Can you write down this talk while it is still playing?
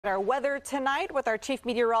Our weather tonight with our chief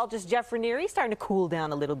meteorologist Jeff Ranieri, starting to cool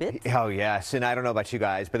down a little bit. Oh yes, and I don't know about you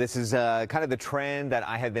guys, but this is kind of the trend that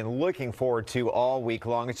I have been looking forward to all week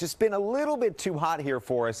long. It's just been a little bit too hot here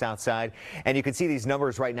for us outside, and you can see these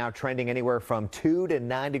numbers right now trending anywhere from 2 to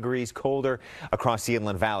 9 degrees colder across the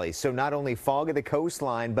inland valleys. So not only fog at the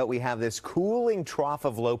coastline, but we have this cooling trough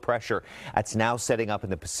of low pressure that's now setting up in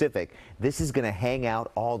the Pacific. This is going to hang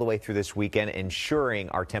out all the way through this weekend, ensuring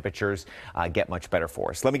our temperatures get much better for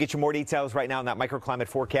us. Let me get you more details right now on that microclimate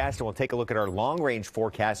forecast, and we'll take a look at our long-range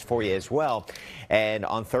forecast for you as well. And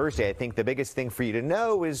on Thursday, I think the biggest thing for you to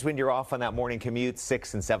know is when you're off on that morning commute,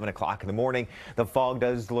 6 and 7 o'clock in the morning, the fog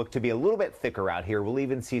does look to be a little bit thicker out here. We'll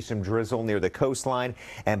even see some drizzle near the coastline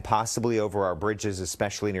and possibly over our bridges,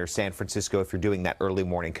 especially near San Francisco if you're doing that early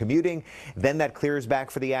morning commuting. Then that clears back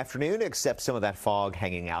for the afternoon, except some of that fog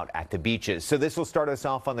hanging out at the beaches. So this will start us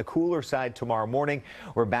off on the cooler side tomorrow morning.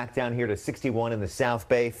 We're back down here to 61 in the South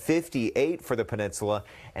Bay, 58 for the peninsula,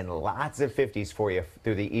 and lots of 50s for you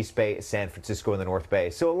through the East Bay, San Francisco, and the North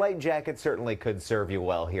Bay. So a light jacket certainly could serve you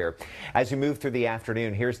well here. As you move through the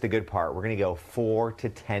afternoon, here's the good part. We're going to go 4 to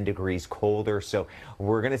 10 degrees colder. So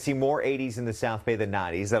we're going to see more 80s in the South Bay than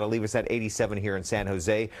 90s. That'll leave us at 87 here in San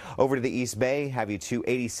Jose. Over to the East Bay, have you to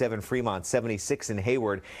 87 Fremont, 76 in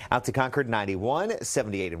Hayward, out to Concord 91,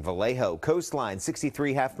 78 in Vallejo. Coastline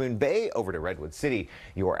 63 Half Moon Bay. Over to Redwood City,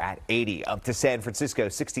 you're at 80. Up to San Francisco,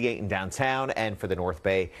 68 in downtown, and for the North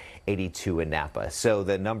Bay, 82 in Napa. So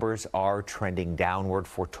the numbers are trending downward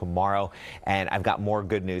for tomorrow, and I've got more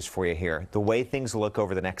good news for you here. The way things look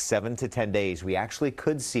over the next 7 to 10 days, we actually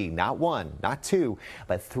could see not 1, not 2,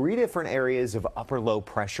 but 3 different areas of upper low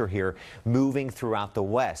pressure here moving throughout the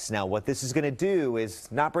west. Now, what this is going to do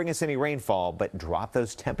is not bring us any rainfall, but drop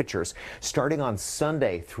those temperatures starting on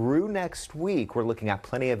Sunday through next week. We're looking at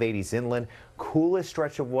plenty of 80s inland, coolest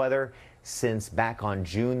stretch of weather since back on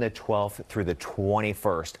June the 12th through the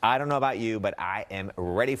 21st. I don't know about you, but I am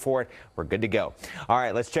ready for it. We're good to go. All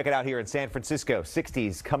right, let's check it out here in San Francisco.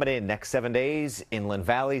 60s coming in next 7 days. Inland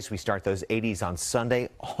valleys, we start those 80s on Sunday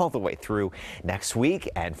all the way through next week.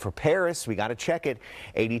 And for Paris, we got to check it.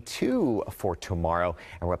 82 for tomorrow,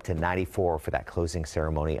 and we're up to 94 for that closing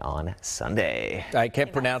ceremony on Sunday. I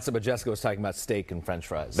can't pronounce it, but Jessica was talking about steak and French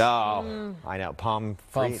fries. Oh, I know. Pommes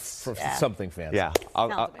frites. Something fancy. Yeah,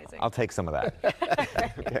 I'll take some of that.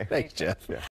 Okay. Thanks, Jeff. Yeah.